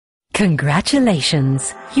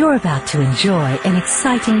Congratulations! You're about to enjoy an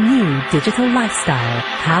exciting new digital lifestyle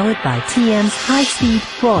powered by TM's high-speed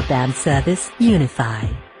broadband service,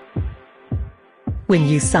 Unifi. When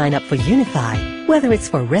you sign up for Unifi, whether it's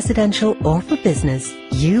for residential or for business,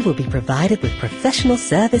 you will be provided with professional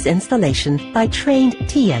service installation by trained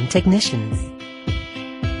TM technicians.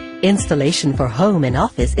 Installation for home and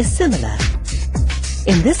office is similar.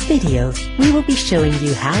 In this video, we will be showing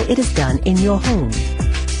you how it is done in your home.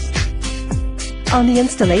 On the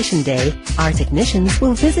installation day, our technicians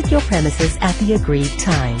will visit your premises at the agreed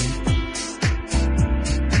time.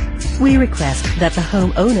 We request that the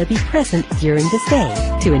homeowner be present during this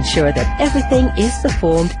day to ensure that everything is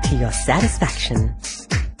performed to your satisfaction.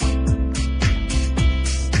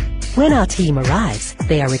 When our team arrives,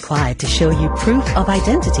 they are required to show you proof of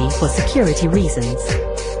identity for security reasons.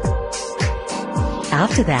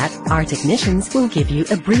 After that, our technicians will give you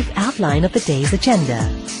a brief outline of the day's agenda.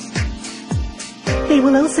 They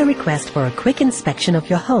will also request for a quick inspection of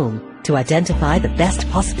your home to identify the best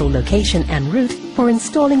possible location and route for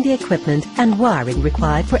installing the equipment and wiring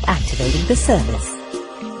required for activating the service.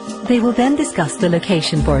 They will then discuss the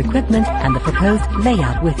location for equipment and the proposed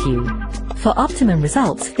layout with you. For optimum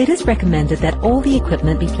results, it is recommended that all the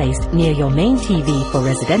equipment be placed near your main TV for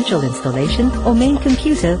residential installation or main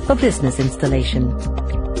computer for business installation.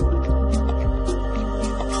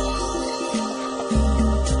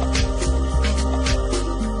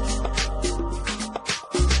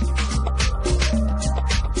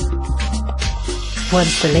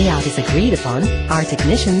 Once the layout is agreed upon, our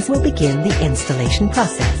technicians will begin the installation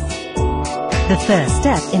process. The first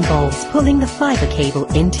step involves pulling the fiber cable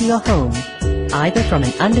into your home, either from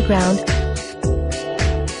an underground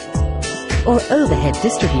or overhead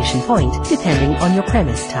distribution point, depending on your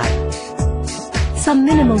premise type. Some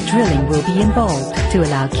minimal drilling will be involved to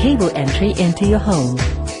allow cable entry into your home.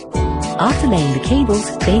 After laying the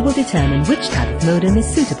cables, they will determine which type of modem is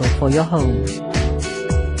suitable for your home.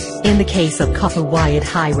 In the case of copper-wired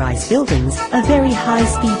high-rise buildings, a very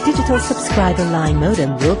high-speed digital subscriber line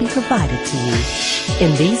modem will be provided to you.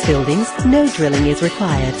 In these buildings, no drilling is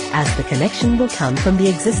required, as the connection will come from the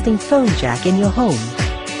existing phone jack in your home.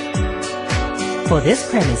 For this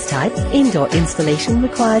premise type, indoor installation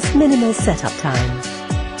requires minimal setup time.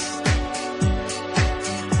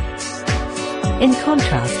 In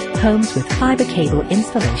contrast, homes with fiber cable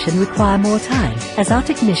installation require more time, as our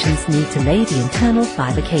technicians need to lay the internal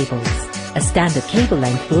fiber cables. A standard cable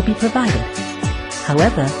length will be provided.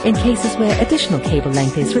 However, in cases where additional cable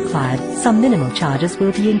length is required, some minimal charges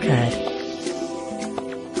will be incurred.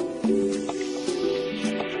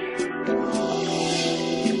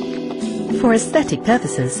 For aesthetic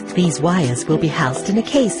purposes, these wires will be housed in a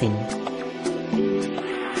casing.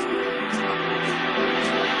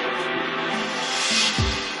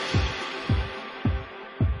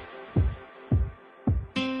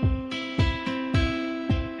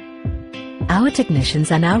 Our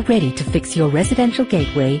technicians are now ready to fix your residential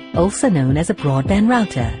gateway, also known as a broadband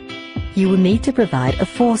router. You will need to provide a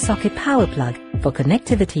 4-socket power plug for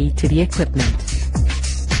connectivity to the equipment.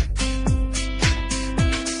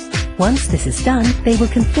 Once this is done, they will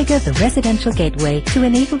configure the residential gateway to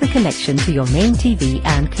enable the connection to your main TV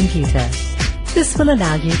and computer. This will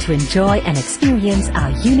allow you to enjoy and experience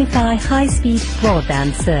our Unifi high-speed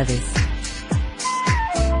broadband service.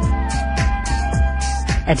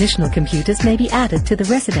 Additional computers may be added to the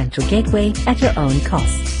residential gateway at your own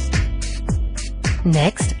cost.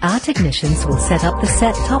 Next, our technicians will set up the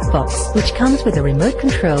set-top box, which comes with a remote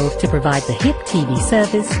control to provide the HIP TV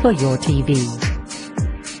service for your TV.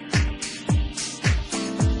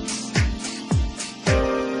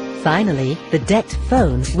 Finally, the decked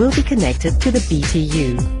phone will be connected to the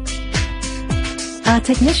BTU. Our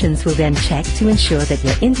technicians will then check to ensure that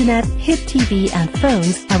your internet, HIP TV and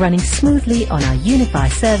phones are running smoothly on our Unifi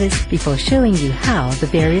service before showing you how the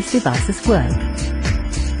various devices work.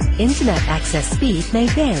 Internet access speed may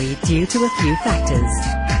vary due to a few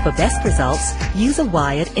factors. For best results, use a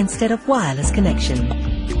wired instead of wireless connection.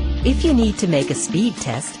 If you need to make a speed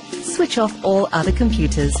test, switch off all other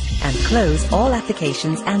computers and close all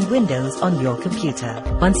applications and windows on your computer.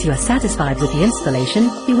 Once you are satisfied with the installation,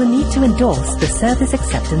 you will need to endorse the service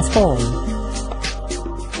acceptance form.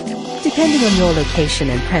 Depending on your location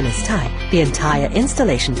and premise type, the entire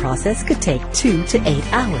installation process could take 2 to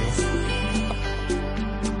 8 hours.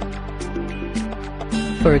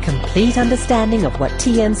 For a complete understanding of what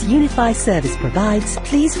TM's Unifi service provides,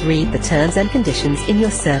 please read the terms and conditions in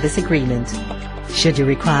your service agreement. Should you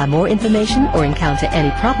require more information or encounter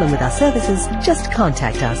any problem with our services, just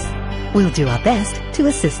contact us. We'll do our best to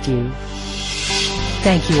assist you.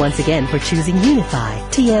 Thank you once again for choosing Unifi,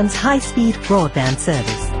 TM's high-speed broadband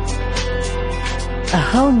service. A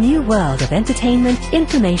whole new world of entertainment,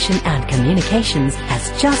 information and communications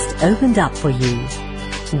has just opened up for you.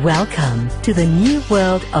 Welcome to the new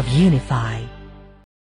world of Unifi.